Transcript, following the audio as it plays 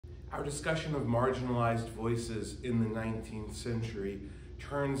Our discussion of marginalized voices in the 19th century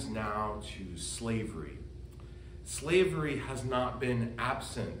turns now to slavery. Slavery has not been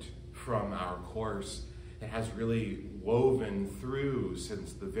absent from our course. It has really woven through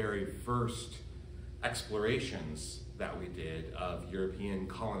since the very first explorations that we did of European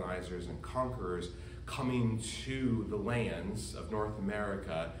colonizers and conquerors coming to the lands of North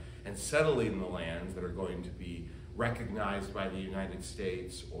America and settling the lands that are going to be recognized by the United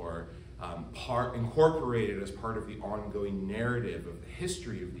States or incorporated as part of the ongoing narrative of the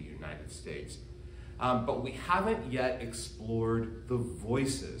history of the United States. But we haven't yet explored the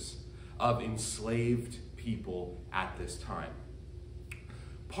voices of enslaved people at this time.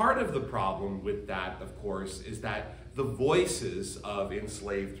 Part of the problem with that, of course, is that the voices of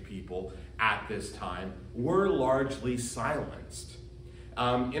enslaved people at this time were largely silenced.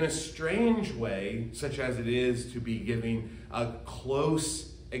 In a strange way, such as it is to be giving a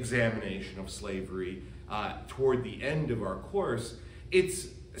close examination of slavery toward the end of our course, it's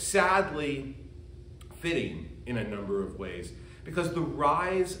sadly fitting in a number of ways, because the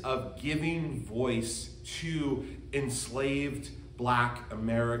rise of giving voice to enslaved Black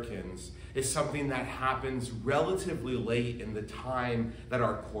Americans is something that happens relatively late in the time that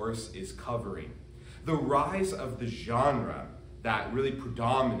our course is covering. The rise of the genre that really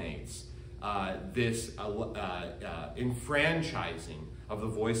predominates this enfranchising of the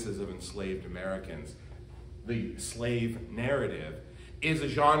voices of enslaved Americans, the slave narrative, is a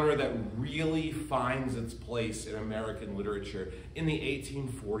genre that really finds its place in American literature in the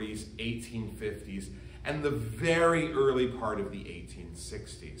 1840s, 1850s, and the very early part of the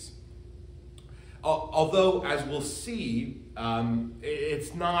 1860s. Although, as we'll see,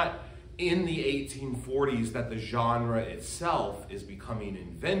 it's not in the 1840s that the genre itself is becoming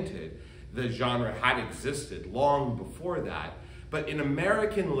invented. The genre had existed long before that. But in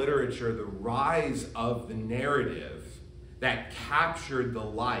American literature, the rise of the narrative that captured the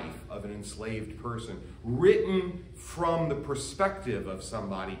life of an enslaved person, written from the perspective of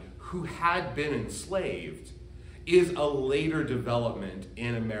somebody who had been enslaved, is a later development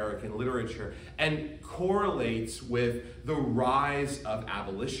in American literature and correlates with the rise of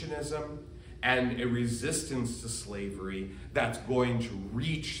abolitionism and a resistance to slavery that's going to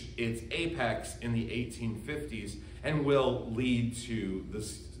reach its apex in the 1850s and will lead to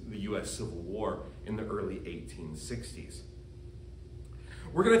the U.S. Civil War in the early 1860s.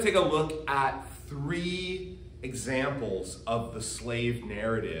 We're going to take a look at 3 examples of the slave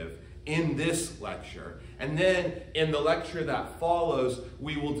narrative in this lecture. And then in the lecture that follows,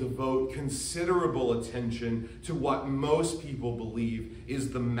 we will devote considerable attention to what most people believe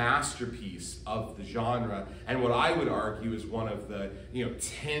is the masterpiece of the genre, and what I would argue is one of the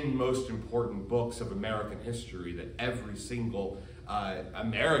 10 most important books of American history that every single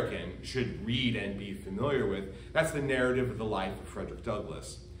American should read and be familiar with. That's the narrative of the life of Frederick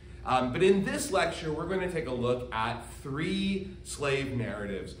Douglass. But in this lecture, we're going to take a look at 3 slave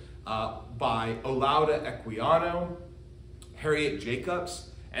narratives by Olaudah Equiano, Harriet Jacobs,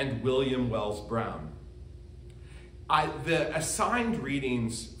 and William Wells Brown. The assigned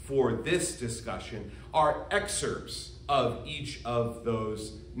readings for this discussion are excerpts of each of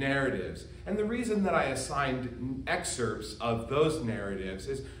those narratives. And the reason that I assigned excerpts of those narratives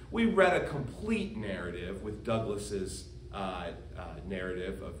is we read a complete narrative with Douglass's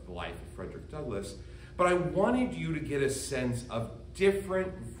narrative of the life of Frederick Douglass, but I wanted you to get a sense of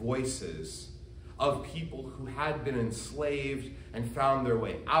different voices of people who had been enslaved and found their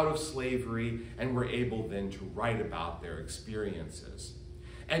way out of slavery and were able then to write about their experiences.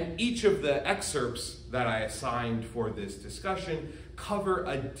 And each of the excerpts that I assigned for this discussion cover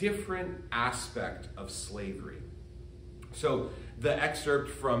a different aspect of slavery. So the excerpt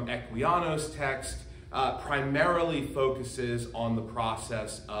from Equiano's text primarily focuses on the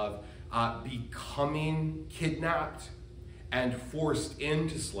process of becoming kidnapped and forced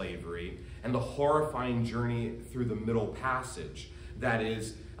into slavery, and the horrifying journey through the Middle Passage. That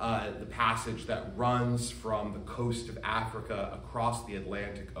is the passage that runs from the coast of Africa across the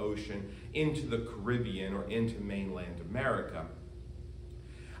Atlantic Ocean into the Caribbean or into mainland America.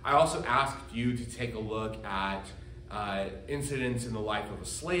 I also asked you to take a look at Incidents in the Life of a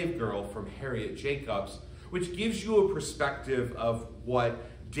Slave Girl from Harriet Jacobs, which gives you a perspective of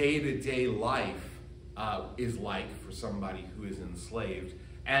what day-to-day life is like for somebody who is enslaved.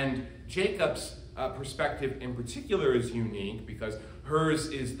 And Jacobs' perspective in particular is unique because hers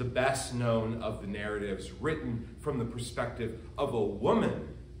is the best known of the narratives written from the perspective of a woman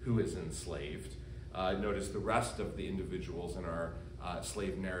who is enslaved. Notice the rest of the individuals in our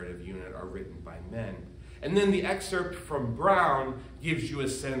slave narrative unit are written by men. And then the excerpt from Brown gives you a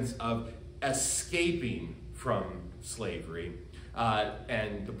sense of escaping from slavery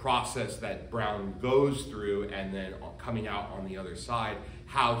and the process that Brown goes through, and then coming out on the other side,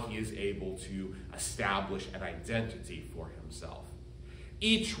 how he is able to establish an identity for himself.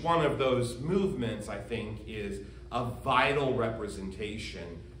 Each one of those movements, I think, is a vital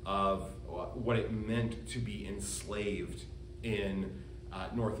representation of what it meant to be enslaved in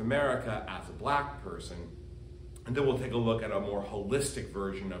North America as a black person. And then we'll take a look at a more holistic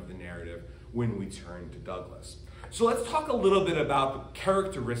version of the narrative when we turn to Douglass. So let's talk a little bit about the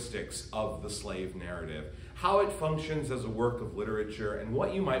characteristics of the slave narrative, how it functions as a work of literature, and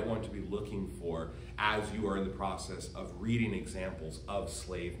what you might want to be looking for as you are in the process of reading examples of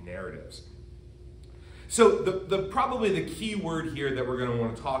slave narratives. So probably the key word here that we're going to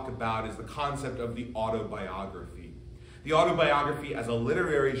want to talk about is the concept of the autobiography. The autobiography as a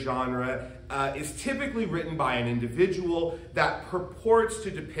literary genre is typically written by an individual that purports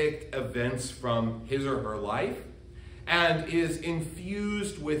to depict events from his or her life and is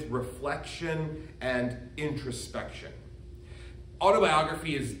infused with reflection and introspection.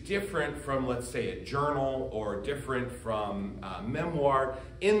 Autobiography is different from, let's say, a journal, or different from memoir,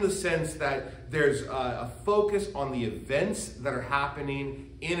 in the sense that there's a focus on the events that are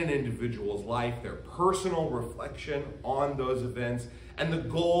happening in an individual's life, their personal reflection on those events, and the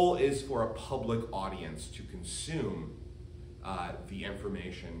goal is for a public audience to consume the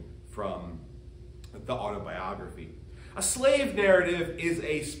information from the autobiography. A slave narrative is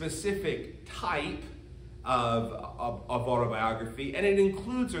a specific type of autobiography, and it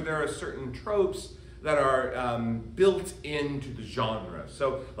includes, or there are certain tropes that are built into the genre.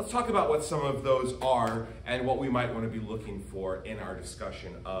 So let's talk about what some of those are and what we might want to be looking for in our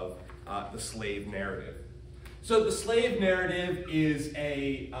discussion of the slave narrative. So the slave narrative is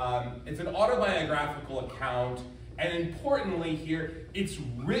it's an autobiographical account, and importantly here, it's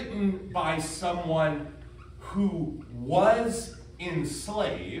written by someone who was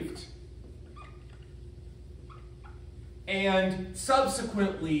enslaved and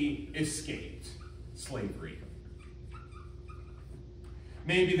subsequently escaped slavery.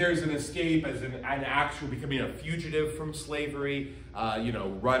 Maybe there's an escape as an actual becoming a fugitive from slavery,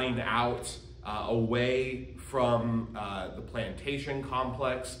 running out away from the plantation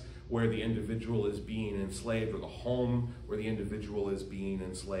complex where the individual is being enslaved, or the home where the individual is being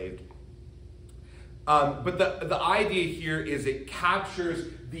enslaved. But the idea here is it captures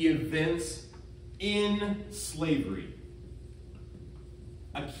the events in slavery.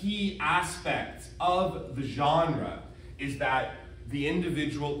 A key aspect of the genre is that the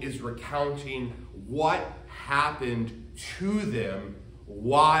individual is recounting what happened to them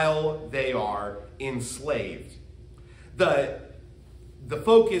while they are enslaved. The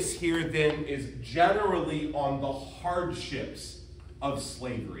focus here then is generally on the hardships of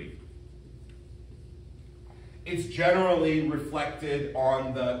slavery. It's generally reflected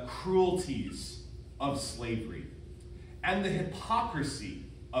on the cruelties of slavery and the hypocrisy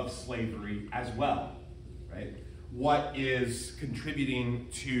of slavery as well, right? What is contributing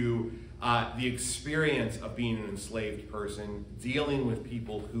to the experience of being an enslaved person, dealing with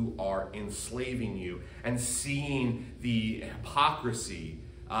people who are enslaving you, and seeing the hypocrisy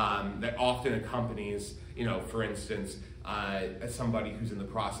that often accompanies, for instance, as somebody who's in the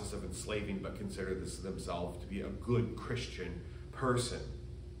process of enslaving but considers themselves to be a good Christian person.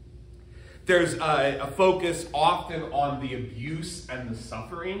 There's a focus often on the abuse and the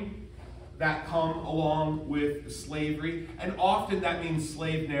suffering that come along with slavery, and often that means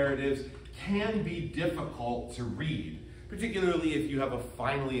slave narratives can be difficult to read, particularly if you have a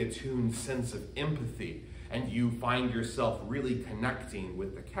finely attuned sense of empathy and you find yourself really connecting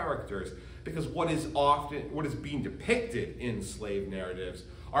with the characters, because what is being depicted in slave narratives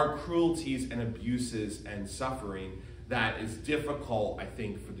are cruelties and abuses and suffering that is difficult, I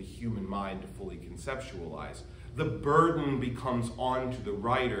think, for the human mind to fully conceptualize. The burden becomes on to the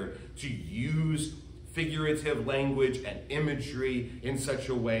writer to use figurative language and imagery in such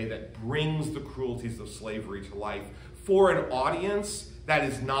a way that brings the cruelties of slavery to life for an audience that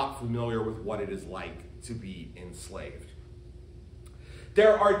is not familiar with what it is like to be enslaved.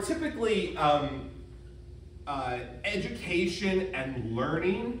 There are typically education and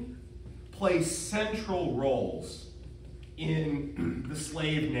learning play central roles in the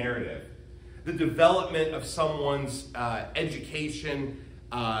slave narrative. The development of someone's education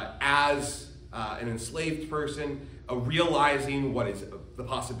as an enslaved person, realizing what is the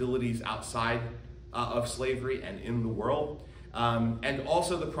possibilities outside of slavery and in the world, and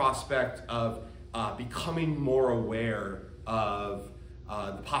also the prospect of becoming more aware of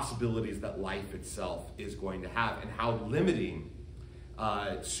the possibilities that life itself is going to have, and how limiting,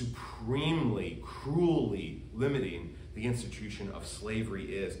 supremely, cruelly limiting the institution of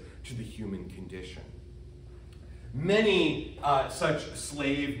slavery is to the human condition. Many such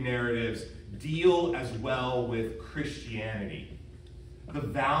slave narratives deal as well with Christianity, the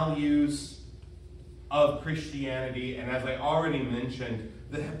values of Christianity, and as I already mentioned,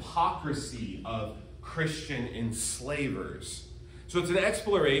 the hypocrisy of Christian enslavers. So it's an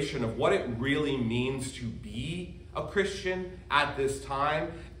exploration of what it really means to be a Christian at this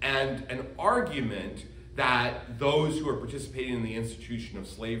time, and an argument that those who are participating in the institution of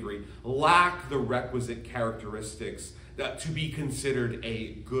slavery lack the requisite characteristics to be considered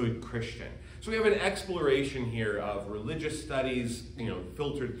a good Christian. So we have an exploration here of religious studies,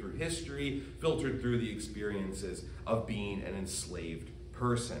 filtered through history, filtered through the experiences of being an enslaved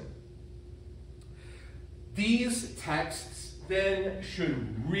person. These texts then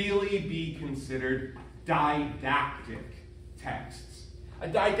should really be considered didactic texts. A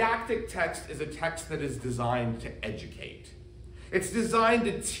didactic text is a text that is designed to educate. It's designed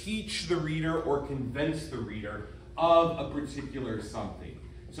to teach the reader or convince the reader of a particular something.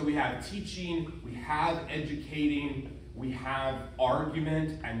 So we have teaching, we have educating, we have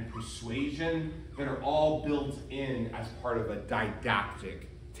argument and persuasion that are all built in as part of a didactic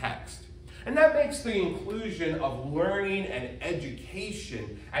text. And that makes the inclusion of learning and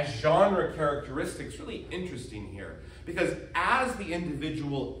education as genre characteristics really interesting here. Because as the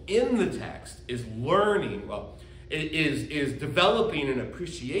individual in the text is learning, is developing an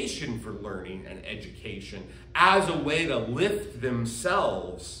appreciation for learning and education as a way to lift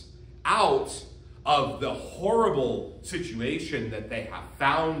themselves out of the horrible situation that they have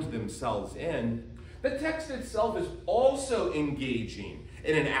found themselves in, the text itself is also engaging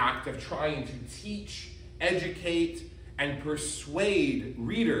in an act of trying to teach, educate, and persuade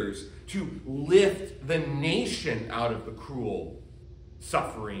readers to lift the nation out of the cruel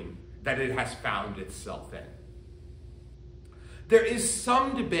suffering that it has found itself in. There is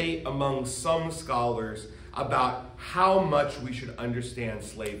some debate among some scholars about how much we should understand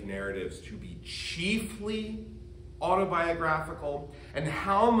slave narratives to be chiefly autobiographical and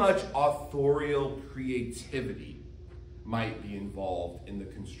how much authorial creativity might be involved in the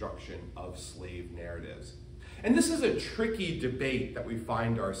construction of slave narratives. And this is a tricky debate that we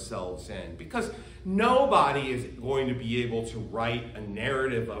find ourselves in, because nobody is going to be able to write a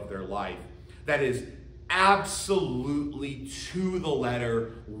narrative of their life that is absolutely to the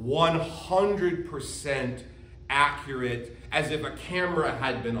letter, 100% accurate, as if a camera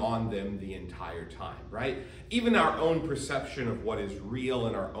had been on them the entire time, right? Even our own perception of what is real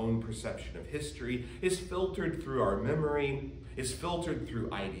and our own perception of history is filtered through our memory, is filtered through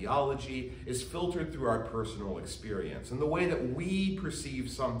ideology, is filtered through our personal experience. And the way that we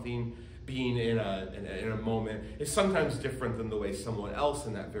perceive something being in a moment is sometimes different than the way someone else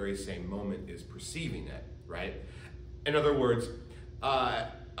in that very same moment is perceiving it, right? In other words,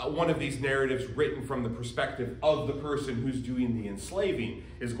 one of these narratives written from the perspective of the person who's doing the enslaving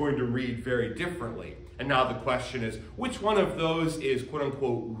is going to read very differently. And now the question is, which one of those is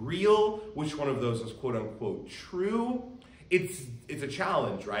quote-unquote real? Which one of those is quote-unquote true? It's a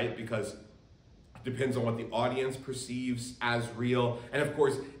challenge, right? Because it depends on what the audience perceives as real. And of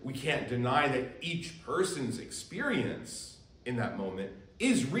course, we can't deny that each person's experience in that moment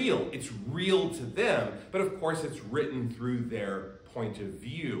is real. It's real to them, but of course it's written through their point of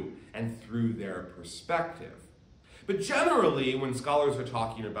view and through their perspective. But generally, when scholars are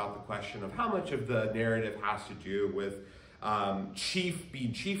talking about the question of how much of the narrative has to do with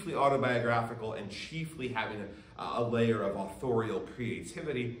being chiefly autobiographical and chiefly having a layer of authorial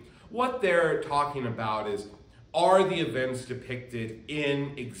creativity, what they're talking about is, are the events depicted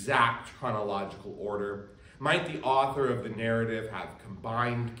in exact chronological order? Might the author of the narrative have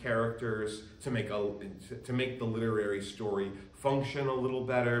combined characters to make the literary story function a little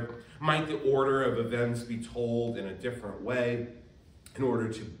better? Might the order of events be told in a different way in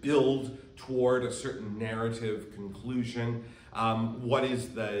order to build toward a certain narrative conclusion? What is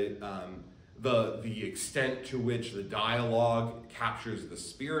the extent to which the dialogue captures the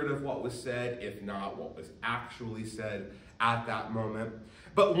spirit of what was said, if not what was actually said at that moment?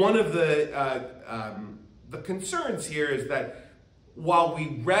 But one of the concerns here is that while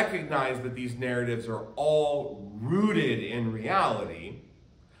we recognize that these narratives are all rooted in reality,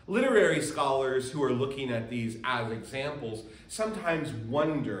 literary scholars who are looking at these as examples sometimes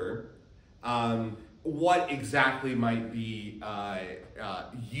wonder what exactly might be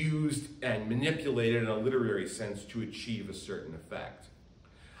used and manipulated in a literary sense to achieve a certain effect.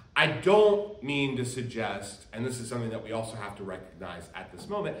 I don't mean to suggest, and this is something that we also have to recognize at this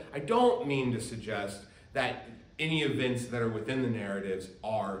moment, I don't mean to suggest that any events that are within the narratives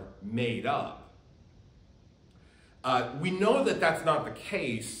are made up. We know that that's not the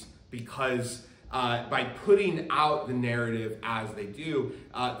case because by putting out the narrative as they do,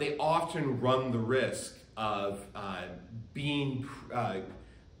 they often run the risk of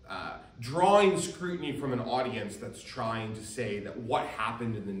drawing scrutiny from an audience that's trying to say that what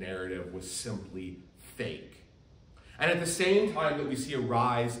happened in the narrative was simply fake. And at the same time that we see a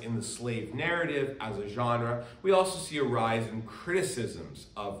rise in the slave narrative as a genre, we also see a rise in criticisms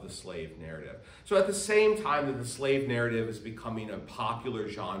of the slave narrative. So at the same time that the slave narrative is becoming a popular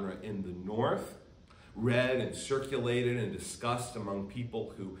genre in the North, read and circulated and discussed among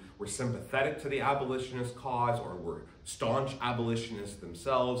people who were sympathetic to the abolitionist cause or were staunch abolitionists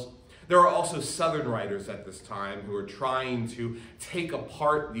themselves, there are also Southern writers at this time who are trying to take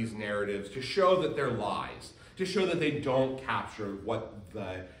apart these narratives to show that they're lies, to show that they don't capture what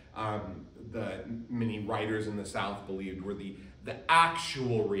the many writers in the South believed were the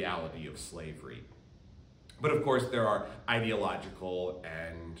actual reality of slavery. But of course, there are ideological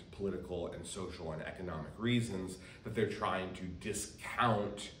and political and social and economic reasons that they're trying to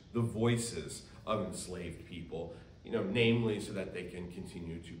discount the voices of enslaved people, namely so that they can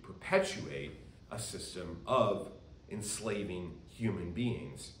continue to perpetuate a system of enslaving human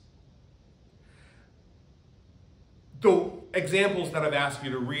beings. The examples that I've asked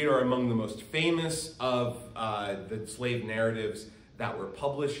you to read are among the most famous of the slave narratives that were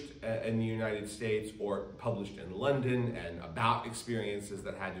published in the United States or published in London and about experiences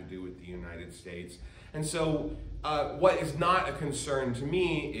that had to do with the United States. And so what is not a concern to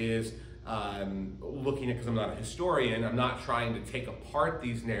me is looking at, because I'm not a historian, I'm not trying to take apart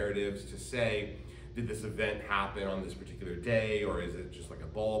these narratives to say, did this event happen on this particular day, or is it just like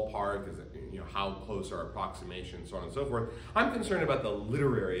a ballpark? Is it, how close are approximations, so on and so forth? I'm concerned about the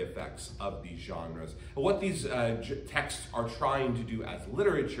literary effects of these genres, and what these texts are trying to do as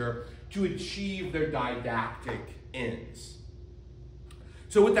literature to achieve their didactic ends.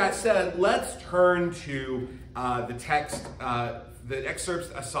 So with that said, let's turn to the text, the excerpts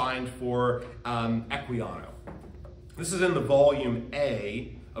assigned for Equiano. This is in the volume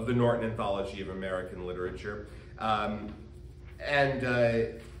A of the Norton Anthology of American Literature.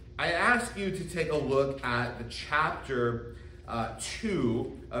 I ask you to take a look at the chapter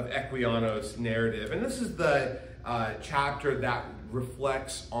 2 of Equiano's narrative. And this is the chapter that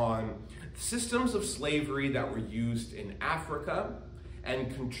reflects on systems of slavery that were used in Africa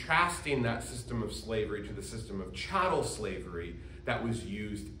and contrasting that system of slavery to the system of chattel slavery that was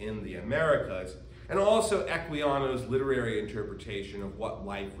used in the Americas. And also Equiano's literary interpretation of what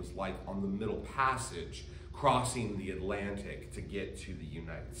life was like on the Middle Passage, crossing the Atlantic to get to the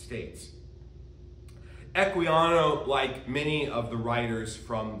United States. Equiano, like many of the writers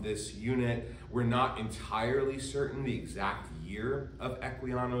from this unit, were not entirely certain the exact year of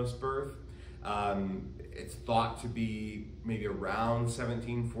Equiano's birth. It's thought to be maybe around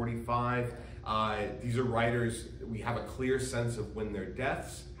 1745. These are writers, we have a clear sense of when their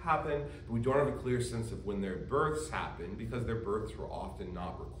deaths happened, but we don't have a clear sense of when their births happened because their births were often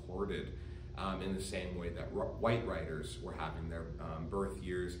not recorded in the same way that white writers were having their birth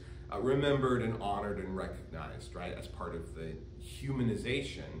years remembered and honored and recognized, right, as part of the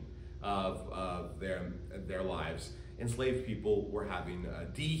humanization of their lives. Enslaved people were having a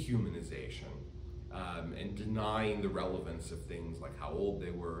dehumanization and denying the relevance of things like how old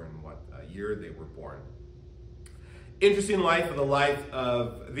they were and what year they were born. The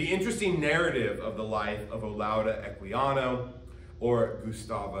interesting narrative of the life of Olaudah Equiano, or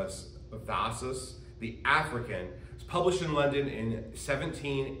Gustavas Vassa, the African. It's published in London in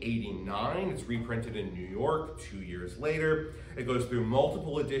 1789. It's reprinted in New York 2 years later. It goes through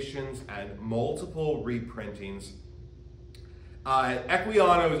multiple editions and multiple reprintings.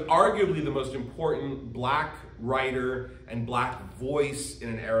 Equiano is arguably the most important Black writer and Black voice in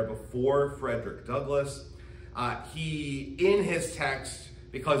an era before Frederick Douglass. He, in his text,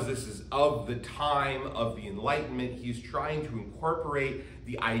 because this is of the time of the Enlightenment, he's trying to incorporate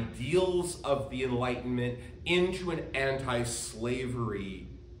the ideals of the Enlightenment into an anti-slavery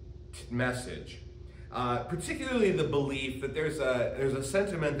message. Particularly the belief that there's a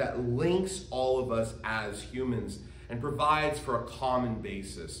sentiment that links all of us as humans and provides for a common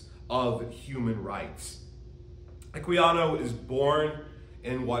basis of human rights. Equiano is born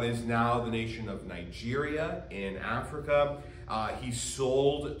in what is now the nation of Nigeria in Africa. He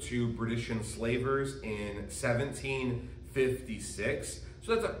sold to British enslavers in 1756.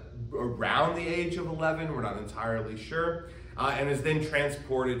 So that's around the age of 11, we're not entirely sure. and is then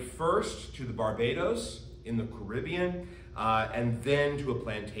transported first to the Barbados in the Caribbean, and then to a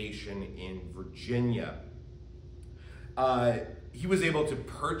plantation in Virginia. He was able to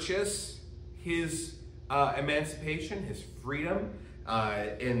purchase his emancipation, his freedom,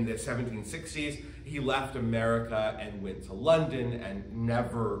 in the 1760s. He left America and went to London and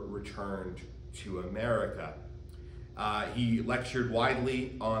never returned to America. He lectured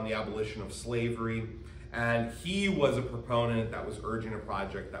widely on the abolition of slavery, and he was a proponent that was urging a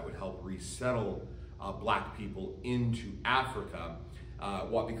project that would help resettle black people into Africa,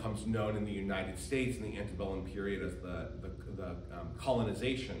 what becomes known in the United States in the antebellum period as the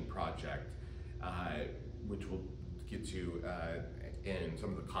colonization project, which we'll get to in some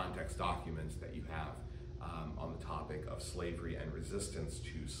of the context documents that you have on the topic of slavery and resistance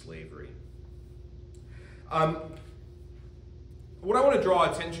to slavery. What I want to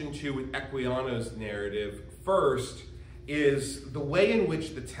draw attention to with Equiano's narrative first is the way in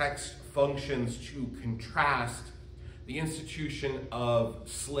which the text functions to contrast the institution of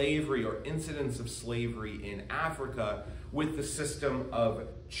slavery or incidents of slavery in Africa with the system of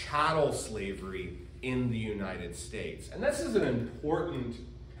chattel slavery in the United States. And this is an important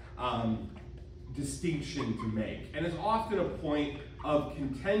distinction to make, and is often a point of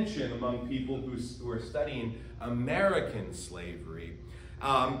contention among people who are studying American slavery.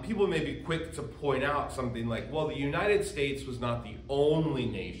 People may be quick to point out something like, well, the United States was not the only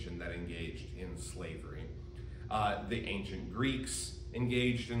nation that engaged in slavery. The ancient Greeks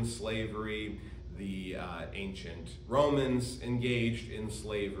engaged in slavery, the ancient Romans engaged in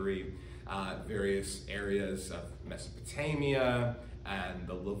slavery, various areas of Mesopotamia and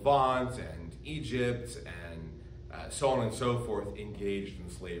the Levant and Egypt and so on and so forth engaged in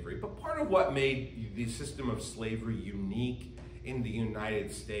slavery. But part of what made the system of slavery unique in the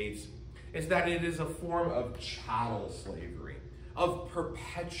United States is that it is a form of chattel slavery, of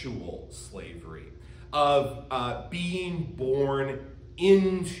perpetual slavery, of being born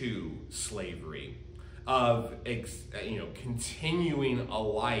into slavery, of continuing a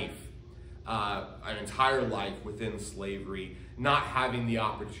life, an entire life within slavery, not having the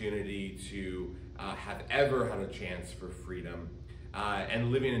opportunity to have ever had a chance for freedom,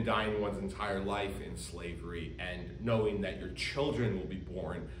 and living and dying one's entire life in slavery, and knowing that your children will be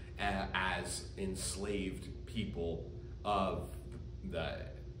born as enslaved people of the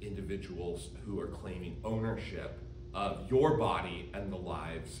individuals who are claiming ownership of your body and the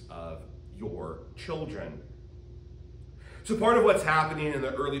lives of your children. So part of what's happening in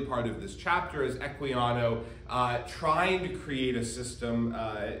the early part of this chapter is Equiano trying to create a system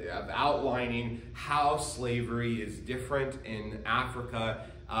of outlining how slavery is different in Africa,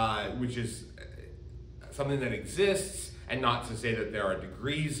 which is something that exists, and not to say that there are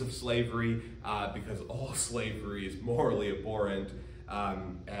degrees of slavery, because all slavery is morally abhorrent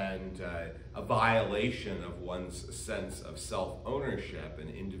and a violation of one's sense of self-ownership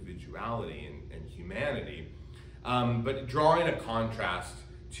and individuality and humanity. But drawing a contrast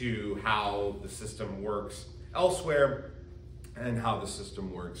to how the system works elsewhere and how the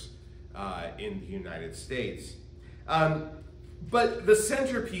system works in the United States. But the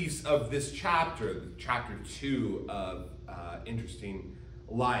centerpiece of this chapter, chapter 2 of Interesting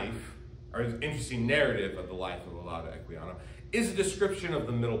Life, or Interesting Narrative of the Life of Olaudah Equiano, is a description of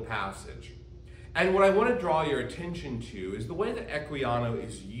the middle passage. And what I want to draw your attention to is the way that Equiano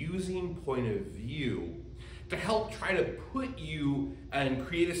is using point of view to help try to put you and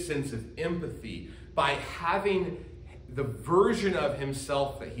create a sense of empathy by having the version of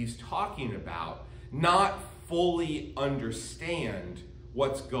himself that he's talking about not fully understand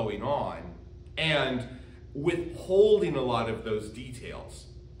what's going on and withholding a lot of those details.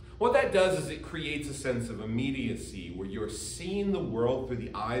 What that does is it creates a sense of immediacy where you're seeing the world through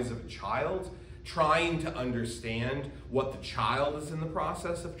the eyes of a child, trying to understand what the child is in the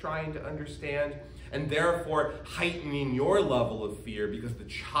process of trying to understand, and therefore heightening your level of fear because the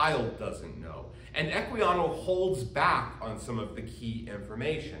child doesn't know. And Equiano holds back on some of the key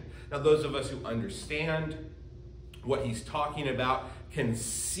information. Now, those of us who understand what he's talking about can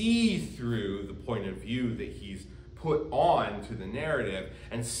see through the point of view that he's put on to the narrative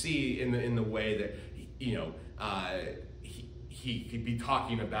and see in the way that, he could be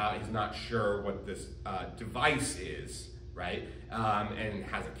talking about he's not sure what this device is, right? And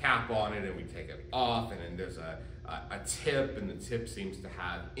has a cap on it, and we take it off, and then there's a tip, and the tip seems to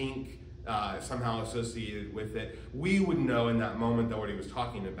have ink somehow associated with it. We would know in that moment that what he was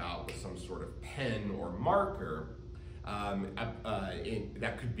talking about was some sort of pen or marker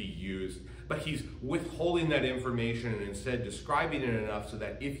that could be used, but he's withholding that information and instead describing it enough so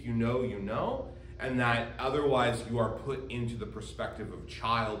that if you know, you know, and that otherwise you are put into the perspective of a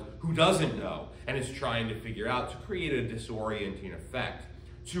child who doesn't know and is trying to figure out, to create a disorienting effect,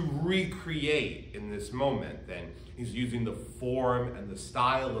 to recreate in this moment. Then he's using the form and the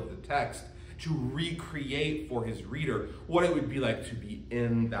style of the text to recreate for his reader what it would be like to be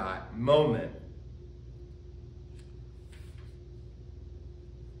in that moment.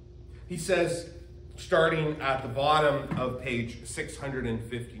 He says, starting at the bottom of page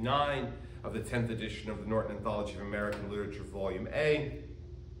 659 of the 10th edition of the Norton Anthology of American Literature, Volume A,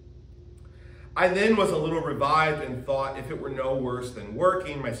 I then was a little revived and thought if it were no worse than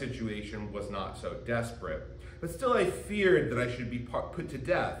working, my situation was not so desperate. But still I feared that I should be put to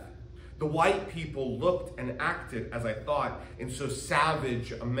death. The white people looked and acted, as I thought, in so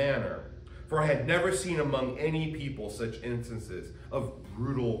savage a manner. For I had never seen among any people such instances of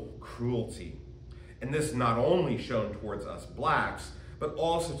brutal cruelty. And this not only shown towards us blacks, but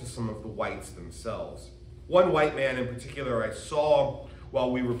also to some of the whites themselves. One white man in particular I saw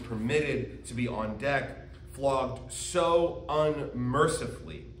while we were permitted to be on deck, flogged so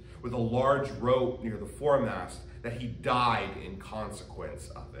unmercifully with a large rope near the foremast that he died in consequence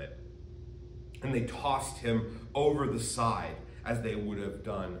of it. And they tossed him over the side as they would have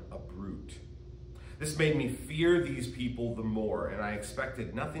done a brute. This made me fear these people the more, and I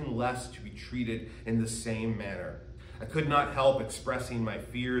expected nothing less to be treated in the same manner. I could not help expressing my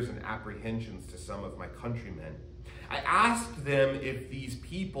fears and apprehensions to some of my countrymen. I asked them if these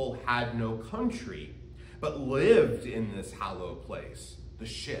people had no country, but lived in this hallowed place, the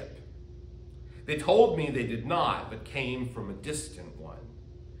ship. They told me they did not, but came from a distant one.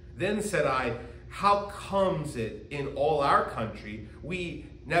 Then said I, how comes it in all our country we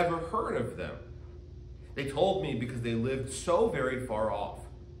never heard of them? They told me because they lived so very far off.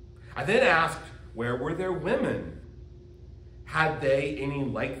 I then asked, where were their women? Had they any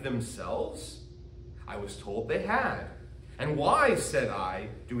like themselves? I was told they had. And why, said I,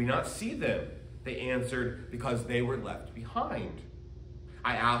 do we not see them? They answered, because they were left behind.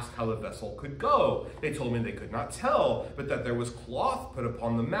 I asked how the vessel could go. They told me they could not tell, but that there was cloth put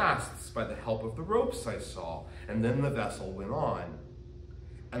upon the masts by the help of the ropes I saw. And then the vessel went on.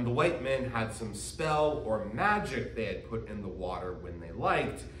 And the white men had some spell or magic they had put in the water when they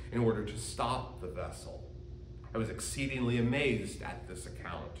liked in order to stop the vessel. I was exceedingly amazed at this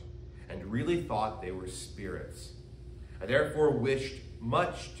account and really thought they were spirits. I therefore wished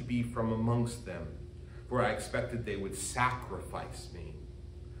much to be from amongst them, for I expected they would sacrifice me.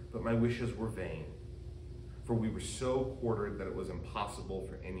 But my wishes were vain, for we were so quartered that it was impossible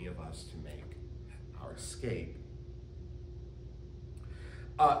for any of us to make our escape.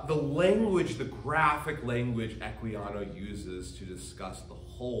 The language, the graphic language Equiano uses to discuss the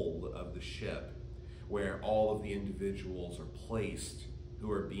whole of the ship, where all of the individuals are placed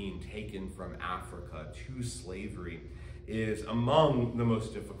who are being taken from Africa to slavery, is among the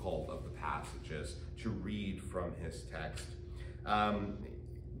most difficult of the passages to read from his text.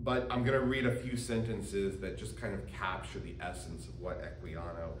 But I'm going to read a few sentences that just kind of capture the essence of what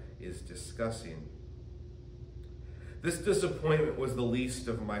Equiano is discussing. This disappointment was the least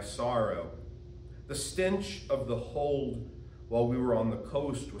of my sorrow. The stench of the hold while we were on the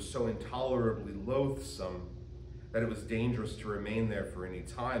coast was so intolerably loathsome that it was dangerous to remain there for any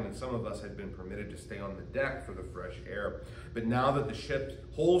time, and some of us had been permitted to stay on the deck for the fresh air. But now that the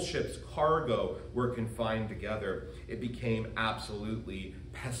whole ship's cargo were confined together, it became absolutely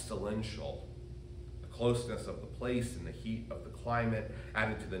pestilential. The closeness of the place and the heat of the climate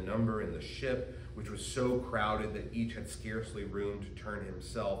added to the number in the ship, which was so crowded that each had scarcely room to turn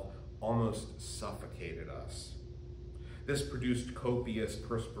himself, almost suffocated us. This produced copious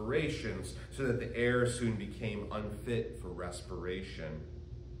perspirations, so that the air soon became unfit for respiration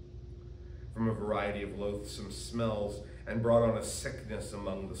from a variety of loathsome smells, and brought on a sickness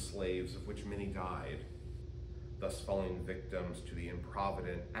among the slaves, of which many died, thus falling victims to the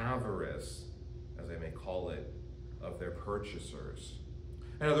improvident avarice, as I may call it, of their purchasers.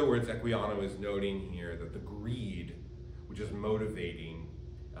 In other words, Equiano is noting here that the greed, which is motivating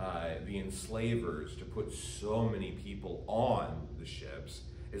the enslavers to put so many people on the ships,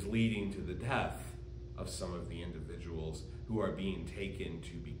 is leading to the death of some of the individuals who are being taken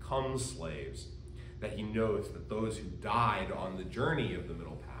to become slaves. That he knows that those who died on the journey of the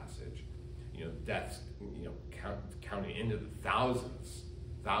Middle Passage, deaths, counting into the thousands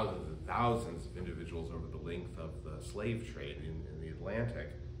and thousands of individuals over the length of the slave trade in the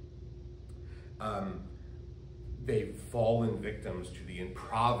Atlantic. They've fallen victims to the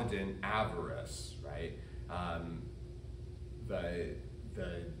improvident avarice, right?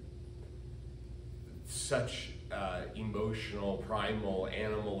 Such emotional, primal,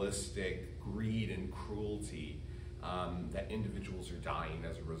 animalistic greed and cruelty, that individuals are dying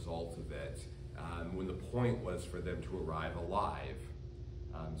as a result of it, when the point was for them to arrive alive.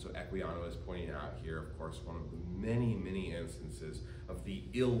 So Equiano is pointing out here, of course, one of the many, many instances of the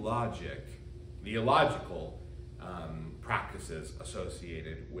illogical practices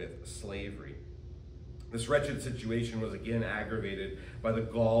associated with slavery. This wretched situation was again aggravated by the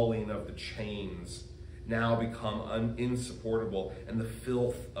galling of the chains, now become insupportable, and the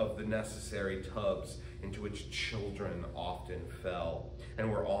filth of the necessary tubs into which children often fell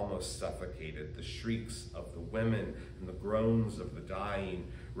and were almost suffocated. The shrieks of the women and the groans of the dying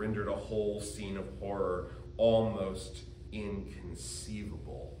rendered a whole scene of horror almost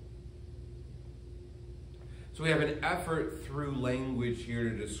inconceivable. So we have an effort through language here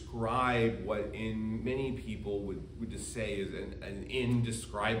to describe what in many people would just say is an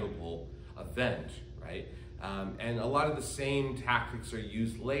indescribable event, right? And a lot of the same tactics are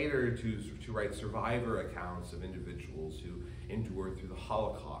used later to write survivor accounts of individuals who endured through the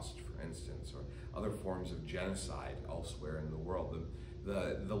Holocaust, for instance, or other forms of genocide elsewhere in the world.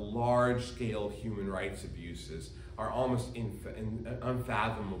 The large-scale human rights abuses are almost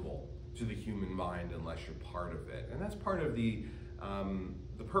unfathomable to the human mind unless you're part of it. And that's part of the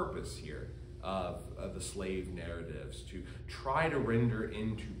purpose here of the slave narratives, to try to render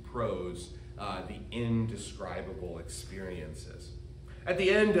into prose the indescribable experiences. At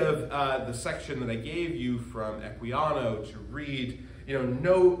the end of the section that I gave you from Equiano to read,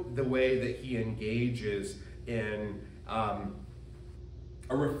 note the way that he engages in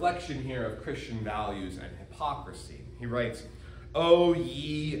a reflection here of Christian values and hypocrisy. He writes, "O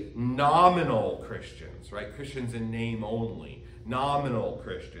ye nominal Christians," right? Christians in name only, nominal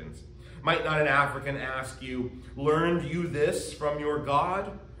Christians. "Might not an African ask you, learned you this from your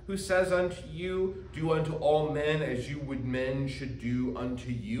God, who says unto you, do unto all men as you would men should do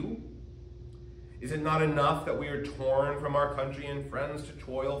unto you? Is it not enough that we are torn from our country and friends to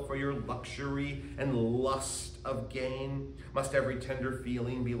toil for your luxury and lust of gain? Must every tender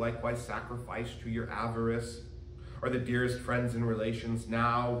feeling be likewise sacrificed to your avarice? Are the dearest friends and relations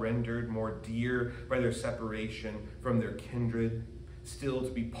now rendered more dear by their separation from their kindred, still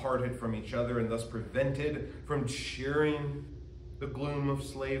to be parted from each other and thus prevented from cheering the gloom of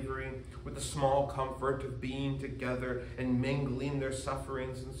slavery with the small comfort of being together and mingling their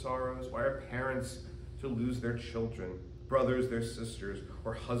sufferings and sorrows? Why are parents to lose their children, brothers their sisters,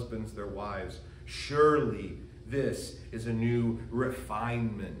 or husbands their wives? Surely this is a new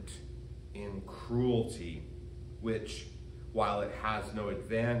refinement in cruelty, which, while it has no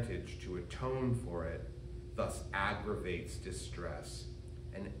advantage to atone for it, thus aggravates distress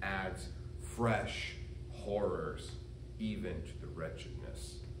and adds fresh horrors even to the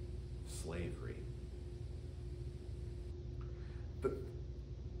wretchedness of slavery."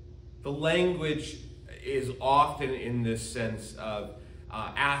 The language is often in this sense of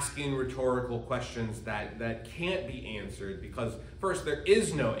asking rhetorical questions that can't be answered because, first, there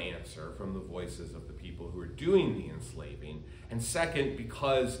is no answer from the voices of the people who are doing the enslaving, and second,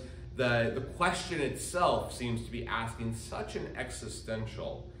 because the question itself seems to be asking such an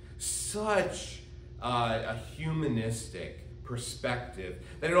existential, such a humanistic perspective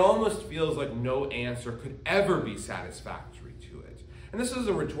that it almost feels like no answer could ever be satisfactory to it. And this is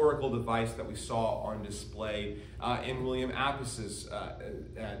a rhetorical device that we saw on display in William Appis's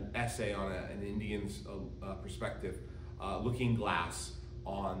essay on an Indian's perspective, Looking Glass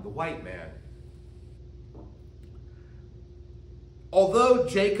on the White Man. Although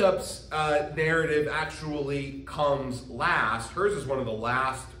Jacobs' narrative actually comes last, hers is one of the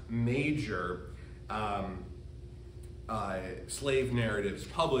last major slave narratives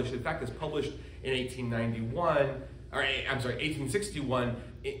published. In fact, it's published in 1861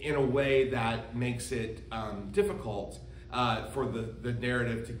 in a way that makes it difficult for the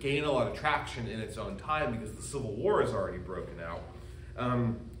narrative to gain a lot of traction in its own time because the Civil War has already broken out.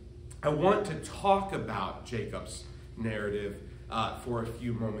 I want to talk about Jacobs' narrative for a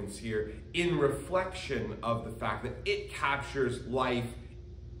few moments here in reflection of the fact that it captures life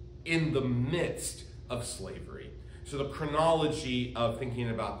in the midst of slavery. So the chronology of thinking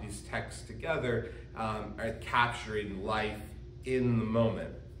about these texts together are capturing life in the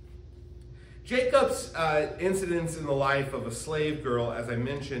moment. Jacob's incidents in the life of a slave girl, as I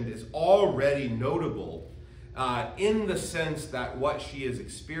mentioned, is already notable in the sense that what she is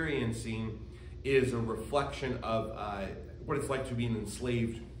experiencing is a reflection of what it's like to be an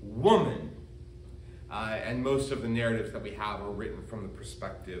enslaved woman. And most of the narratives that we have are written from the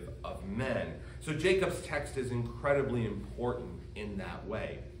perspective of men. So Jacob's text is incredibly important in that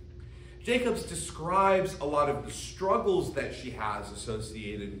way. Jacobs describes a lot of the struggles that she has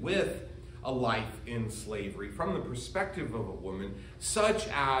associated with a life in slavery from the perspective of a woman, such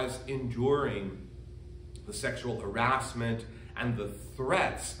as enduring the sexual harassment and the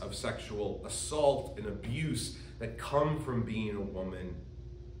threats of sexual assault and abuse that come from being a woman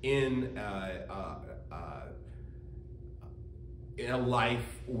in a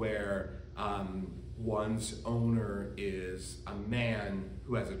life where one's owner is a man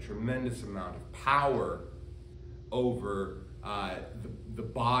who has a tremendous amount of power over the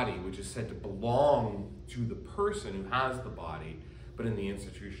body, which is said to belong to the person who has the body, but in the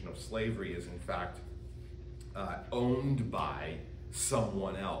institution of slavery is in fact owned by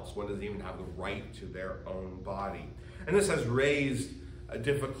someone else. One doesn't even have the right to their own body. And this has raised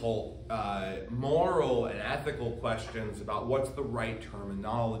difficult moral and ethical questions about what's the right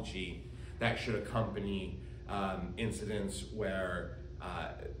terminology that should accompany incidents where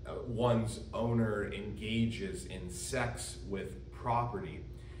one's owner engages in sex with property.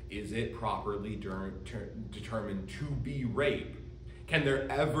 Is it properly determined to be rape? Can there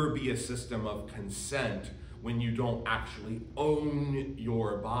ever be a system of consent when you don't actually own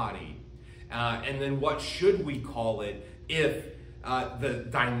your body? And then what should we call it if the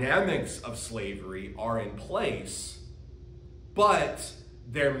dynamics of slavery are in place, but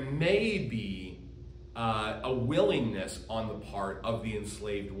there may be a willingness on the part of the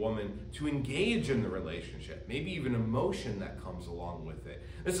enslaved woman to engage in the relationship, maybe even emotion that comes along with it.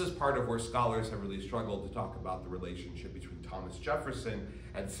 This is part of where scholars have really struggled to talk about the relationship between Thomas Jefferson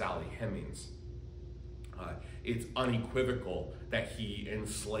and Sally Hemings. It's unequivocal that he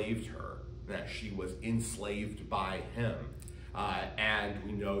enslaved her, that she was enslaved by him. And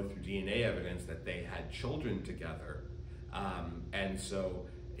we know through DNA evidence that they had children together. And so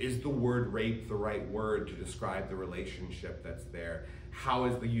is the word rape the right word to describe the relationship that's there? How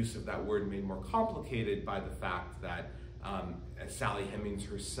is the use of that word made more complicated by the fact that Sally Hemings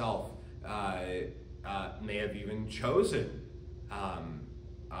herself may have even chosen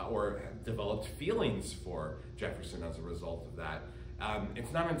or developed feelings for Jefferson as a result of that?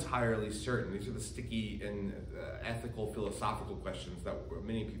 It's not entirely certain. These are the sticky and ethical, philosophical questions that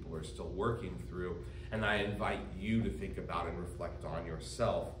many people are still working through, and I invite you to think about and reflect on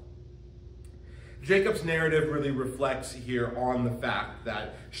yourself. Jacob's narrative really reflects here on the fact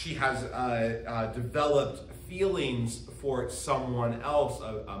that she has developed feelings for someone else,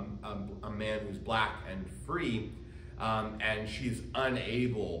 a man who's black and free, and she's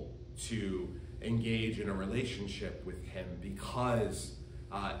unable to engage in a relationship with him because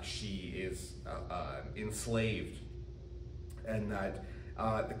she is enslaved. And that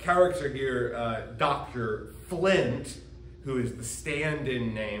the character here, Dr. Flint, who is the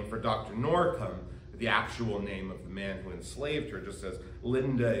stand-in name for Dr. Norcom, the actual name of the man who enslaved her, just as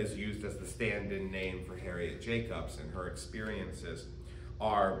Linda is used as the stand-in name for Harriet Jacobs, and her experiences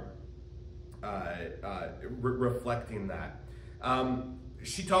are reflecting that.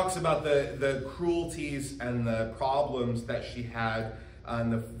 She talks about the cruelties and the problems that she had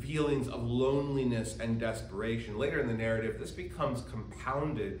and the feelings of loneliness and desperation. Later in the narrative, this becomes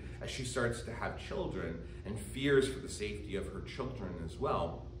compounded as she starts to have children and fears for the safety of her children as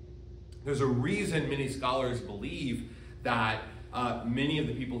well. There's a reason many scholars believe that many of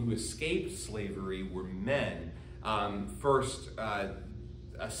the people who escaped slavery were men. First, a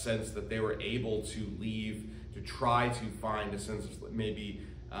sense that they were able to leave to try to find a sense of maybe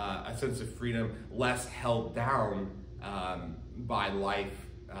a sense of freedom, less held down by life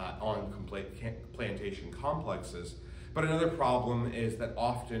on plantation complexes. But another problem is that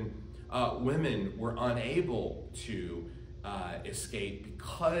often women were unable to escape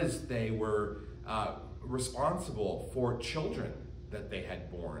because they were responsible for children that they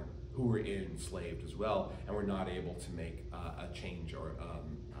had born who were enslaved as well, and were not able to make a change or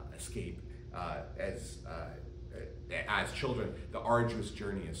escape as children, the arduous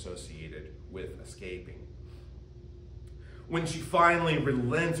journey associated with escaping. When she finally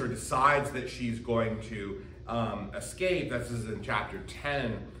relents or decides that she's going to escape, this is in chapter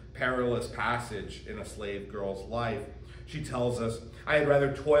 10, perilous passage in a slave girl's life. She tells us, "I had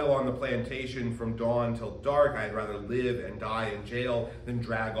rather toil on the plantation from dawn till dark. I had rather live and die in jail than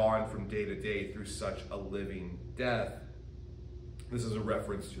drag on from day to day through such a living death." This is a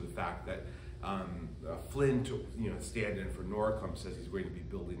reference to the fact that Flint, stand-in for Norcom, says he's going to be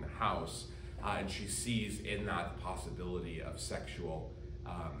building a house, and she sees in that the possibility of sexual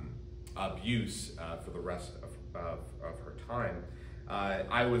abuse for the rest of her time.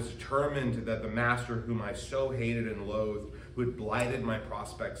 I was determined that the master whom I so hated and loathed, who had blighted my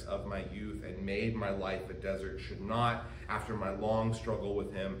prospects of my youth and made my life a desert, should not, after my long struggle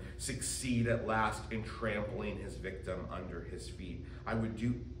with him, succeed at last in trampling his victim under his feet. I would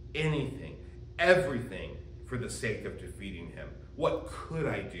do anything, everything, for the sake of defeating him. What could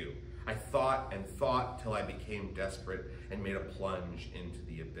I do? I thought and thought till I became desperate and made a plunge into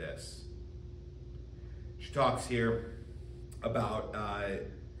the abyss. She talks here about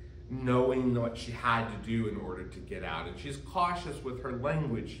knowing what she had to do in order to get out. And she's cautious with her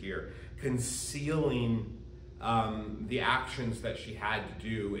language here, concealing the actions that she had to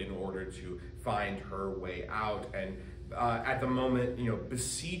do in order to find her way out. And at the moment,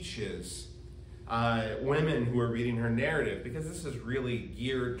 beseeches women who are reading her narrative, because this is really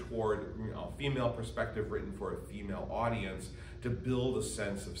geared toward a female perspective written for a female audience, to build a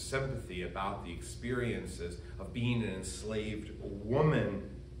sense of sympathy about the experiences of being an enslaved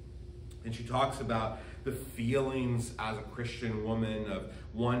woman. And she talks about the feelings as a Christian woman of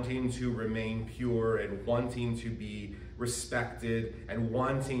wanting to remain pure and wanting to be respected and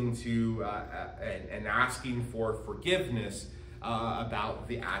wanting to and asking for forgiveness about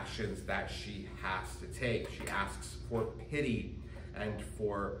the actions that she has to take. She asks for pity and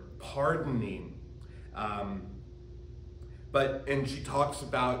for pardoning. And she talks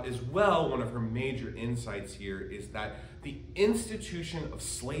about as well, one of her major insights here is that the institution of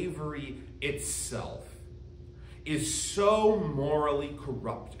slavery itself is so morally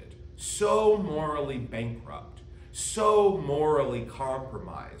corrupted, so morally bankrupt, so morally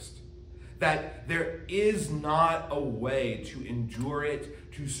compromised, that there is not a way to endure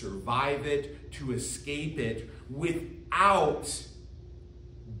it, to survive it, to escape it, without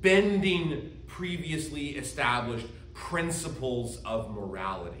bending previously established principles of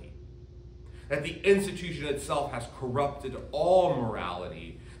morality. That the institution itself has corrupted all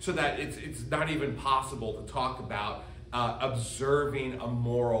morality, so that it's not even possible to talk about observing a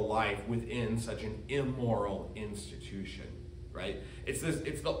moral life within such an immoral institution, right? It's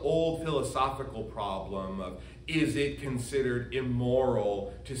the old philosophical problem of, is it considered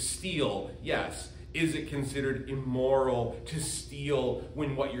immoral to steal? Yes. Is it considered immoral to steal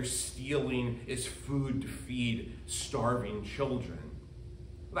when what you're stealing is food to feed starving children?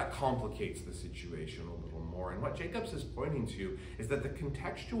 Well, that complicates the situation a little more. And what Jacobs is pointing to is that the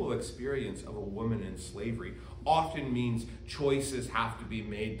contextual experience of a woman in slavery often means choices have to be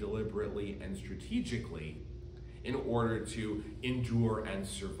made deliberately and strategically in order to endure and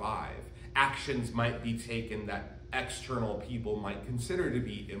survive. Actions might be taken that external people might consider to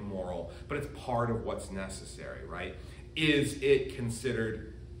be immoral, but it's part of what's necessary, right? Is it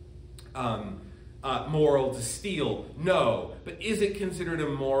considered moral to steal? No. But is it considered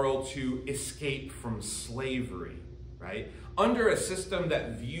immoral to escape from slavery, right? Under a system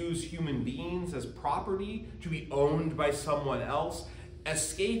that views human beings as property to be owned by someone else,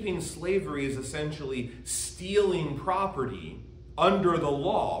 escaping slavery is essentially stealing property under the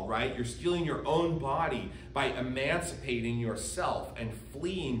law, right? You're stealing your own body by emancipating yourself and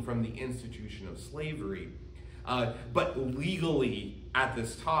fleeing from the institution of slavery. But legally, at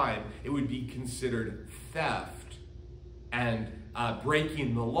this time, it would be considered theft and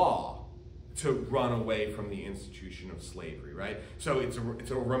breaking the law to run away from the institution of slavery, right? So it's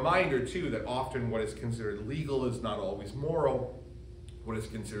a reminder, too, that often what is considered legal is not always moral. What is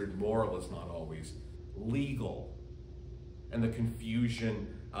considered moral is not always legal. And the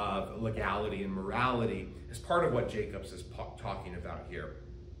confusion of legality and morality is part of what Jacobs is talking about here.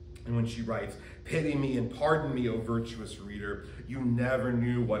 And when she writes, "Pity me and pardon me, O virtuous reader, you never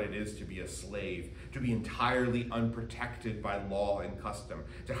knew what it is to be a slave, to be entirely unprotected by law and custom,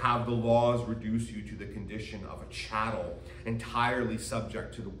 to have the laws reduce you to the condition of a chattel, entirely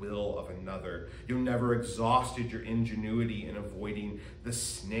subject to the will of another. You never exhausted your ingenuity in avoiding the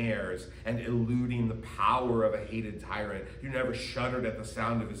snares and eluding the power of a hated tyrant. You never shuddered at the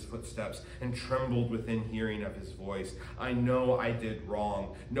sound of his footsteps and trembled within hearing of his voice. I know I did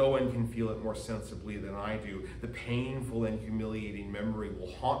wrong. No one can feel it more sensibly than I do. The painful and humiliating memory will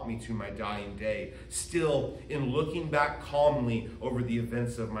haunt me to my dying day. Still, in looking back calmly over the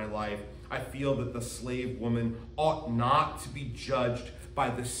events of my life, I feel that the slave woman ought not to be judged by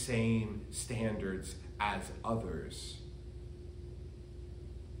the same standards as others."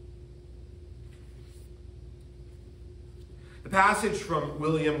 The passage from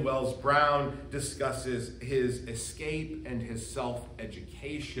William Wells Brown discusses his escape and his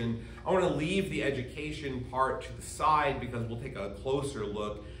self-education. I want to leave the education part to the side because we'll take a closer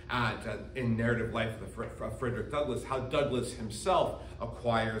look at, in Narrative Life of Frederick Douglass, how Douglass himself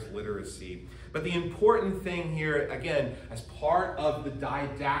acquires literacy. But the important thing here, again, as part of the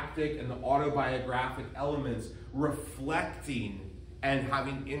didactic and the autobiographic elements, reflecting and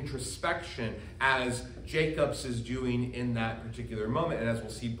having introspection, as Jacobs is doing in that particular moment, and as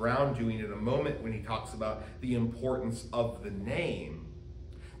we'll see Brown doing in a moment when he talks about the importance of the name.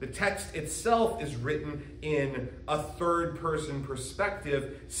 The text itself is written in a third-person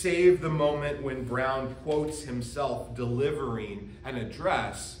perspective, save the moment when Brown quotes himself delivering an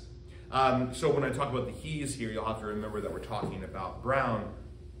address. So when I talk about the he's here, you'll have to remember that we're talking about Brown.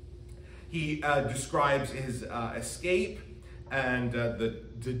 He describes his escape and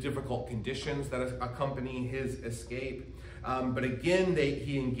the difficult conditions that accompany his escape. But again,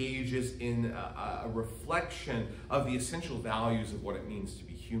 he engages in a reflection of the essential values of what it means to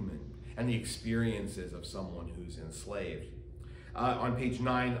be human and the experiences of someone who's enslaved. On page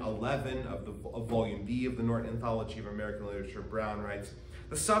 911 of Volume B of the Norton Anthology of American Literature, Brown writes,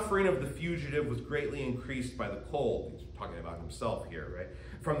 "The suffering of the fugitive was greatly increased by the cold." He's talking about himself here, right?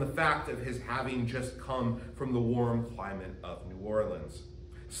 "From the fact of his having just come from the warm climate of New Orleans.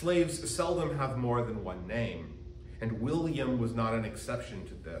 Slaves seldom have more than one name, and William was not an exception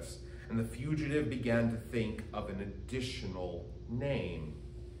to this, and the fugitive began to think of an additional name."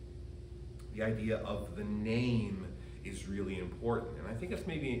 The idea of the name is really important, and I think it's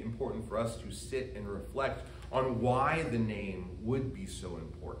maybe important for us to sit and reflect on why the name would be so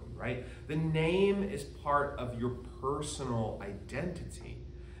important, right? The name is part of your personal identity.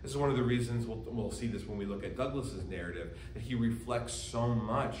 This is one of the reasons, we'll see this when we look at Douglas's narrative, that he reflects so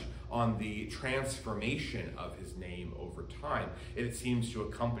much on the transformation of his name over time. It seems to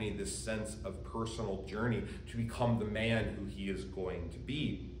accompany this sense of personal journey to become the man who he is going to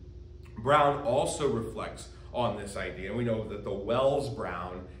be. Brown also reflects on this idea, and we know that the Wells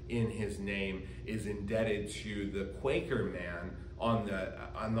Brown in his name is indebted to the Quaker man on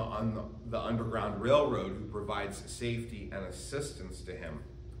the Underground Railroad who provides safety and assistance to him.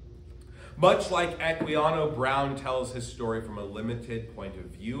 Much like Equiano, Brown tells his story from a limited point of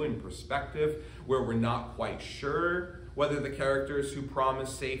view and perspective, where we're not quite sure whether the characters who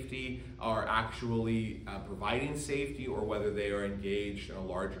promise safety are actually providing safety, or whether they are engaged in a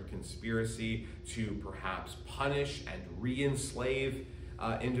larger conspiracy to perhaps punish and re-enslave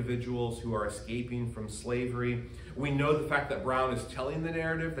individuals who are escaping from slavery. We know the fact that Brown is telling the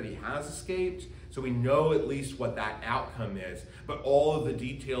narrative that he has escaped, so we know at least what that outcome is. But all of the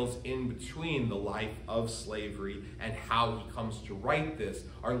details in between the life of slavery and how he comes to write this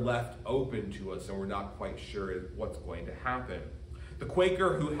are left open to us, and we're not quite sure what's going to happen. The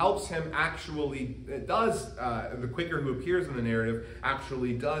Quaker who helps him actually the Quaker who appears in the narrative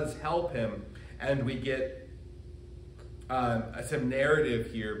actually does help him, and we get some narrative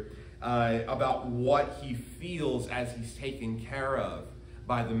here about what he feels as he's taken care of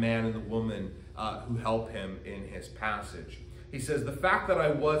by the man and the woman who help him in his passage. He says, "The fact that I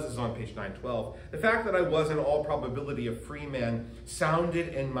was," this is on page 912, "the fact that I was in all probability a free man sounded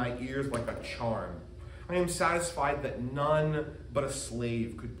in my ears like a charm. I am satisfied that none but a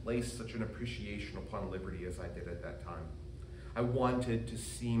slave could place such an appreciation upon liberty as I did at that time. I wanted to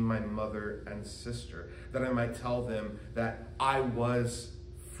see my mother and sister, that I might tell them that I was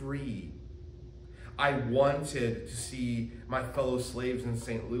free. I wanted to see my fellow slaves in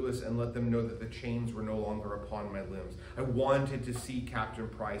St. Louis and let them know that the chains were no longer upon my limbs. I wanted to see Captain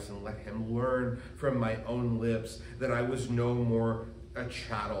Price and let him learn from my own lips that I was no more a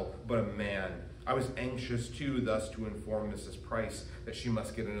chattel, but a man. I was anxious, too, thus to inform Mrs. Price that she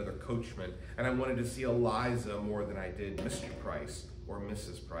must get another coachman, and I wanted to see Eliza more than I did Mr. Price or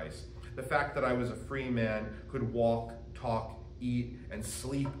Mrs. Price. The fact that I was a free man, could walk, talk, eat, and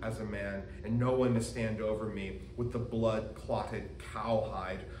sleep as a man, and no one to stand over me with the blood-clotted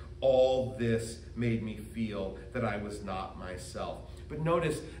cowhide, all this made me feel that I was not myself." But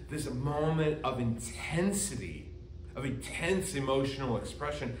notice this moment of intensity, of intense emotional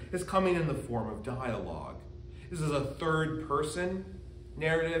expression, is coming in the form of dialogue. This is a third-person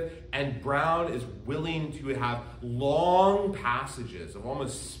narrative, and Brown is willing to have long passages of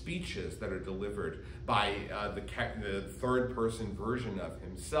almost speeches that are delivered by the third-person version of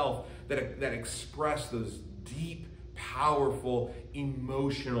himself that express those deep, powerful,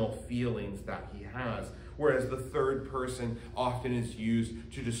 emotional feelings that he has. Whereas the third person often is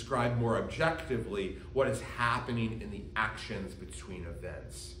used to describe more objectively what is happening in the actions between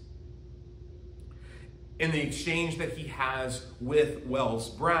events. In the exchange that he has with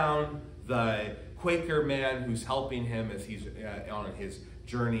Wells Brown, the Quaker man who's helping him as he's on his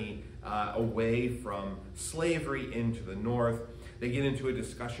journey away from slavery into the North, they get into a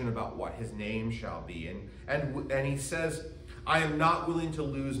discussion about what his name shall be. And he says, I am not willing to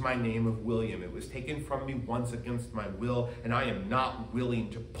lose my name of William. It was taken from me once against my will, and I am not willing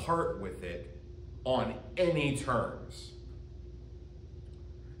to part with it on any terms.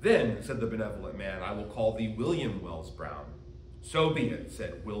 Then, said the benevolent man, I will call thee William Wells Brown. So be it,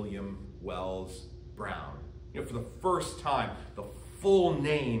 said William Wells Brown. For the first time, the full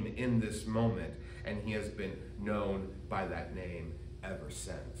name in this moment, and he has been known by that name ever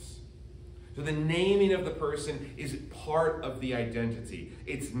since. So the naming of the person is part of the identity.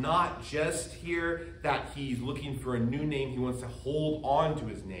 It's not just here that he's looking for a new name. He wants to hold on to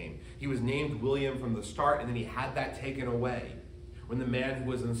his name. He was named William from the start, and then he had that taken away. When the man who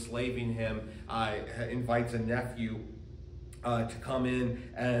was enslaving him invites a nephew to come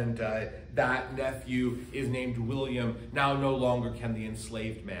in, and that nephew is named William, now no longer can the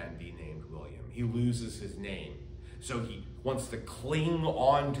enslaved man be named William. He loses his name. So he wants to cling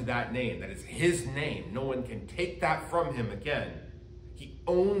on to that name. That is his name. No one can take that from him again. He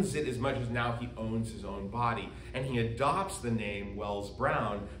owns it as much as now he owns his own body. And he adopts the name Wells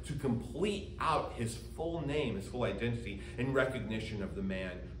Brown to complete out his full name, his full identity, in recognition of the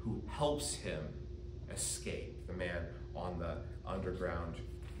man who helps him escape, the man on the Underground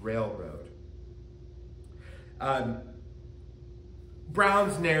Railroad.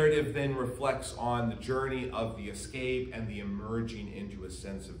 Brown's narrative then reflects on the journey of the escape and the emerging into a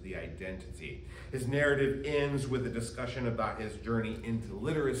sense of the identity. His narrative ends with a discussion about his journey into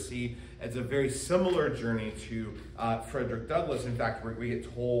literacy. It's a very similar journey to Frederick Douglass. In fact, we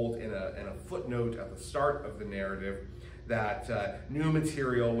get told in a footnote at the start of the narrative that new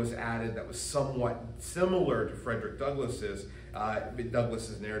material was added that was somewhat similar to Frederick Douglass's.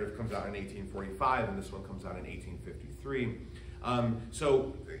 Douglass's narrative comes out in 1845, and this one comes out in 1853.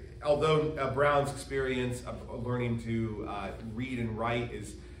 So although Brown's experience of learning to read and write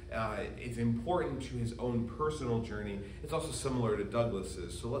is important to his own personal journey, it's also similar to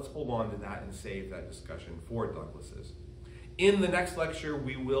Douglass's. So let's hold on to that and save that discussion for Douglass's. In the next lecture,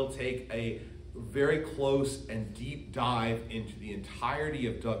 we will take a very close and deep dive into the entirety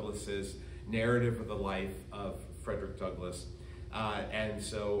of Douglass's narrative of the life of Frederick Douglass. And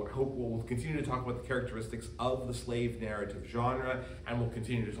so I hope we'll continue to talk about the characteristics of the slave narrative genre, and we'll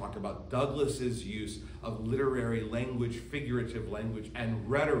continue to talk about Douglass's use of literary language, figurative language, and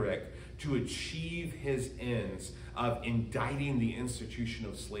rhetoric to achieve his ends of indicting the institution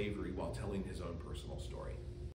of slavery while telling his own personal story.